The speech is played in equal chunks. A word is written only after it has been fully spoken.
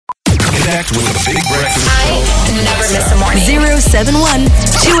Connect with the Big Breakfast I never miss a morning.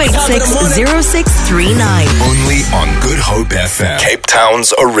 071-286-0639. only on Good Hope FM, Cape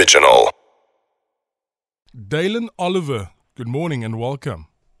Town's original. Dalin Oliver, good morning and welcome.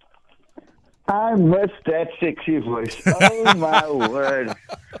 I miss that sexy voice. Oh my word.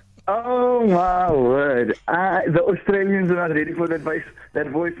 Oh my word. The Australians are not ready for that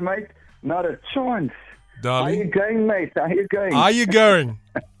voice, mate. Not a chance. Darling, How you going, mate? How you going? how you going?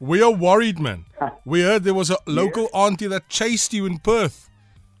 We are worried, man. We heard there was a local auntie that chased you in Perth.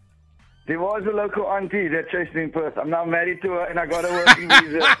 There was a local auntie that chased me in Perth. I'm now married to her and I got a working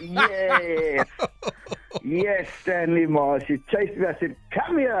visa. Yes. Yes, Stanley Ma. She chased me. I said,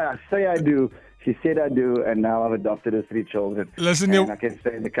 come here. I say I do. She said I do, and now I've adopted her 3 children. Listen, and I can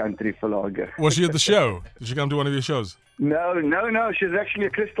stay in the country for longer. Was she at the show? Did she come to one of your shows? No. She's actually a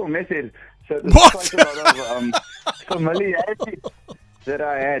crystal method. So there's What? quite a lot of familiarity that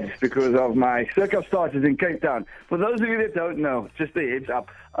I had because of my circumstances in Cape Town. For those of you that don't know, just a heads up,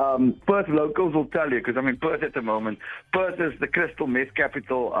 Perth locals will tell you, because I'm in Perth at the moment. Perth is the crystal meth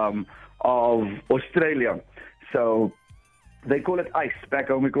capital of Australia. So they call it ice. Back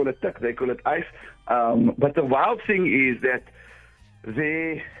home we call it tick. They call it ice. But the wild thing is that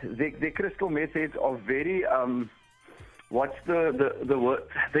the crystal methods are very, what's the word?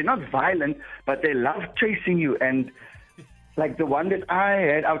 They're not violent, but they love chasing you. And like the one that I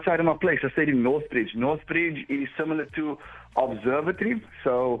had outside of my place, I stayed in Northbridge. Northbridge is similar to Observatory.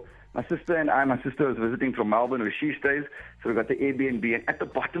 So my sister was visiting from Melbourne where she stays. So we got the Airbnb. And at the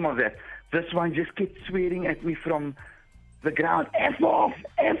bottom of that, this one just kept swearing at me from the ground. F off,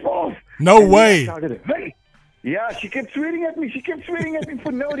 F off. No way. Shouted, hey. Yeah, she kept swearing at me. She kept swearing at me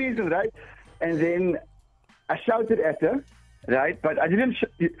for no reason, right? And then I shouted at her, right? But I didn't.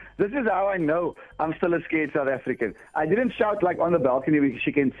 This is how I know I'm still a scared South African. I didn't shout like on the balcony where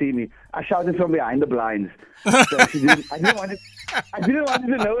she can see me. I shouted from behind the blinds. So I didn't want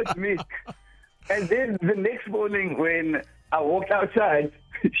her to know it's me. And then the next morning when I walked outside,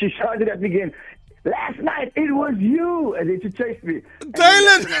 she shouted at me again. Last night it was you, and then she chased me.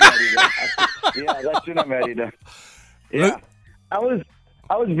 Dalin! That's when I married her. Yeah, I was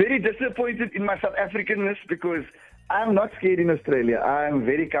very disappointed in my South Africanness because I'm not scared in Australia. I'm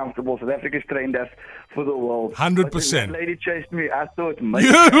very comfortable. South Africa's trained us for the world. 100%. But when that lady chased me, I thought, mate,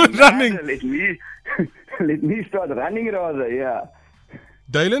 You were running. Let me start running rather. Yeah.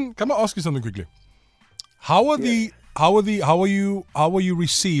 Dalin, can I ask you something quickly? How are you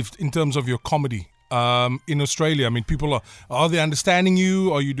received in terms of your comedy in Australia? I mean, people are they understanding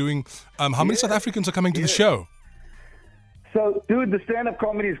you? Are you doing? How many South Africans are coming to the show? So, dude, the stand-up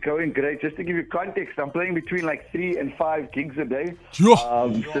comedy is going great. Just to give you context, I'm playing between like 3 and 5 gigs a day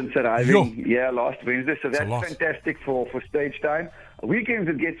since arriving. Yeah, last Wednesday. So that's fantastic for stage time. Weekends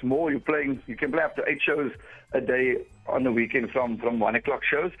it gets more. You can play up to 8 shows a day on the weekend from 1 o'clock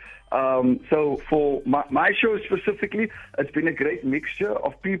shows. So for my show specifically, it's been a great mixture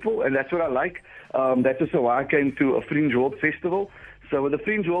of people, and that's what I like. That's also why I came to a Fringe World Festival. So with the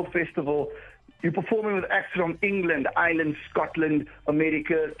Fringe World Festival, you're performing with acts from England, Ireland, Scotland,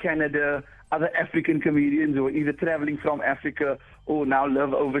 America, Canada, other African comedians who are either traveling from Africa or now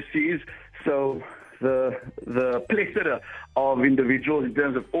live overseas. So the plethora of individuals in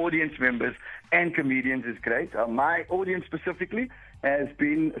terms of audience members and comedians is great. My audience specifically has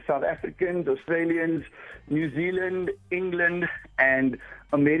been South Africans, Australians, New Zealand, England, and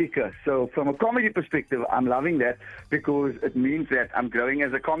America. So from a comedy perspective, I'm loving that because it means that I'm growing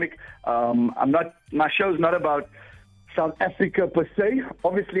as a comic. My show's not about South Africa per se.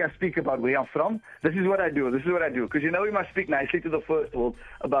 Obviously, I speak about where I'm from. This is what I do. Because we must speak nicely to the first world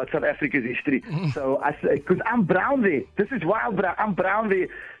about South Africa's history. So I say, because I'm brown there. This is why I'm brown there.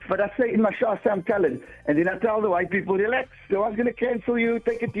 But I say in my show, I say I'm colored. And then I tell the white people, relax. No one's going to cancel you.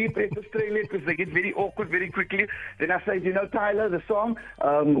 Take a deep breath, Australia, because they get very awkward very quickly. Then I say, do you know Tyler, the song,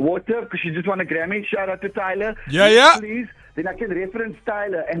 Water, because you just won a Grammy. Shout out to Tyler. Yeah. Please. Then I can reference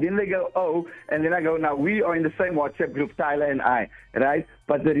Tyler, and then they go, oh, and then I go, now we are in the same WhatsApp group, Tyler and I, right?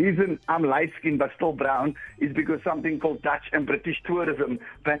 But the reason I'm light-skinned but still brown is because something called Dutch and British tourism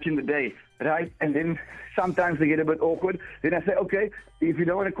back in the day, right? And then sometimes they get a bit awkward. Then I say, okay, if you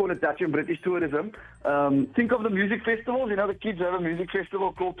don't want to call it Dutch and British tourism, think of the music festivals. You know, the kids have a music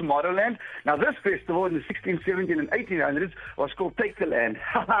festival called Tomorrowland. Now, this festival in the 16th, 17th, and 1800s was called Take the Land.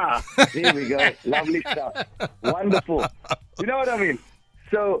 There we go. Lovely stuff. Wonderful. You know what I mean?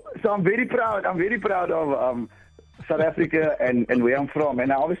 So I'm very proud. I'm very proud of South Africa and where I'm from.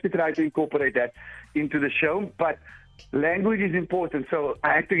 And I obviously try to incorporate that into the show. But language is important. So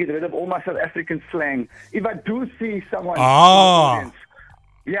I have to get rid of all my South African slang. If I do see someone in the audience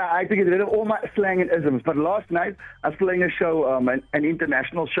Yeah, I think it's rid of all my slang and isms. But last night, I was playing a show, an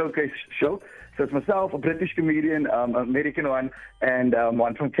international showcase show. So it's myself, a British comedian, American one, and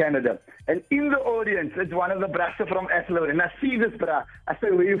one from Canada. And in the audience, it's one of the brassa from Athlone. And I see this bra. I say,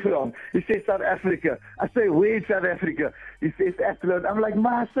 where are you from? He says, South Africa. I say, where in South Africa? He says, Athlone. I'm like,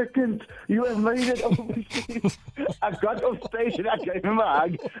 my second, you have made it overseas. I got off stage and I gave him a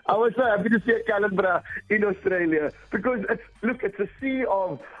hug. I was so happy to see a colored bra in Australia. Because, it's a sea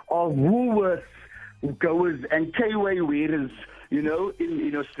of Woolworths goers and K-Way wearers. You know,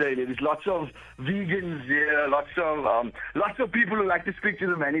 in Australia, there's lots of vegans here, lots of people who like to speak to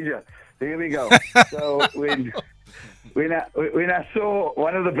the manager. There we go. So when I saw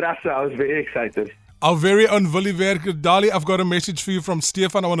one of the brassa, I was very excited. Our very own Willie Werker. Dali, I've got a message for you from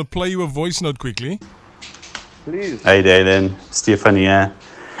Stefan. I want to play you a voice note quickly. Please. Hey, Dalin. Stefan here.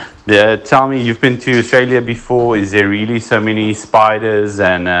 Tell me, you've been to Australia before. Is there really so many spiders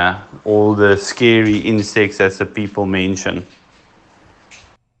and all the scary insects as the people mention?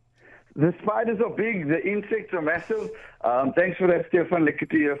 The spiders are big. The insects are massive. Thanks for that, Stefan. Lucky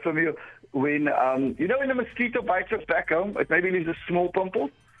to hear from you. When when a mosquito bites us back home, it maybe leaves a small pimple.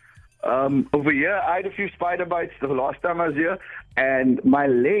 Over here, I had a few spider bites the last time I was here, and my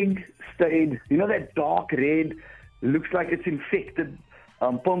leg stayed. You know that dark red, looks like it's infected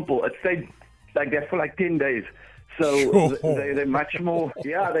pimple. It stayed like that for like 10 days. So they're much more.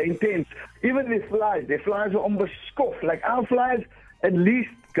 Yeah, they're intense. Even their flies are unbescoffed. Like our flies, at least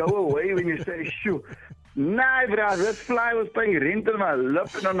go away when you say, shoo. Nah, bro, this fly was paying rent on my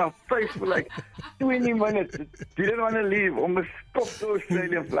lip and on my face for like 20 minutes. Didn't want to leave. Almost stopped the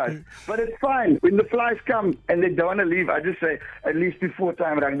Australian flies. But it's fine. When the flies come and they don't want to leave, I just say, at least before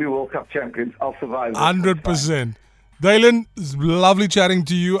time Rugby World Cup champions, I'll survive. 100%. Dalin, it's lovely chatting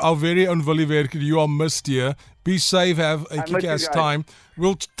to you. Our very own Willie Werker. You are missed here. Be safe. Have a kick-ass time.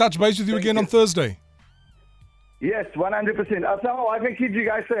 We'll touch base with you again on Thursday. Yes, 100%. I'll tell my wife and kids you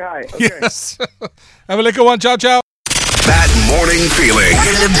guys say hi. Okay. Yes. Have a liquor one. Ciao, ciao. That morning feeling.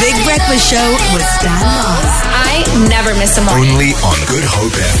 The Big Breakfast Show with Stan Moss. I never miss a morning. Only on Good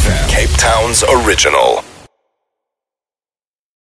Hope FM. Cape Town's original.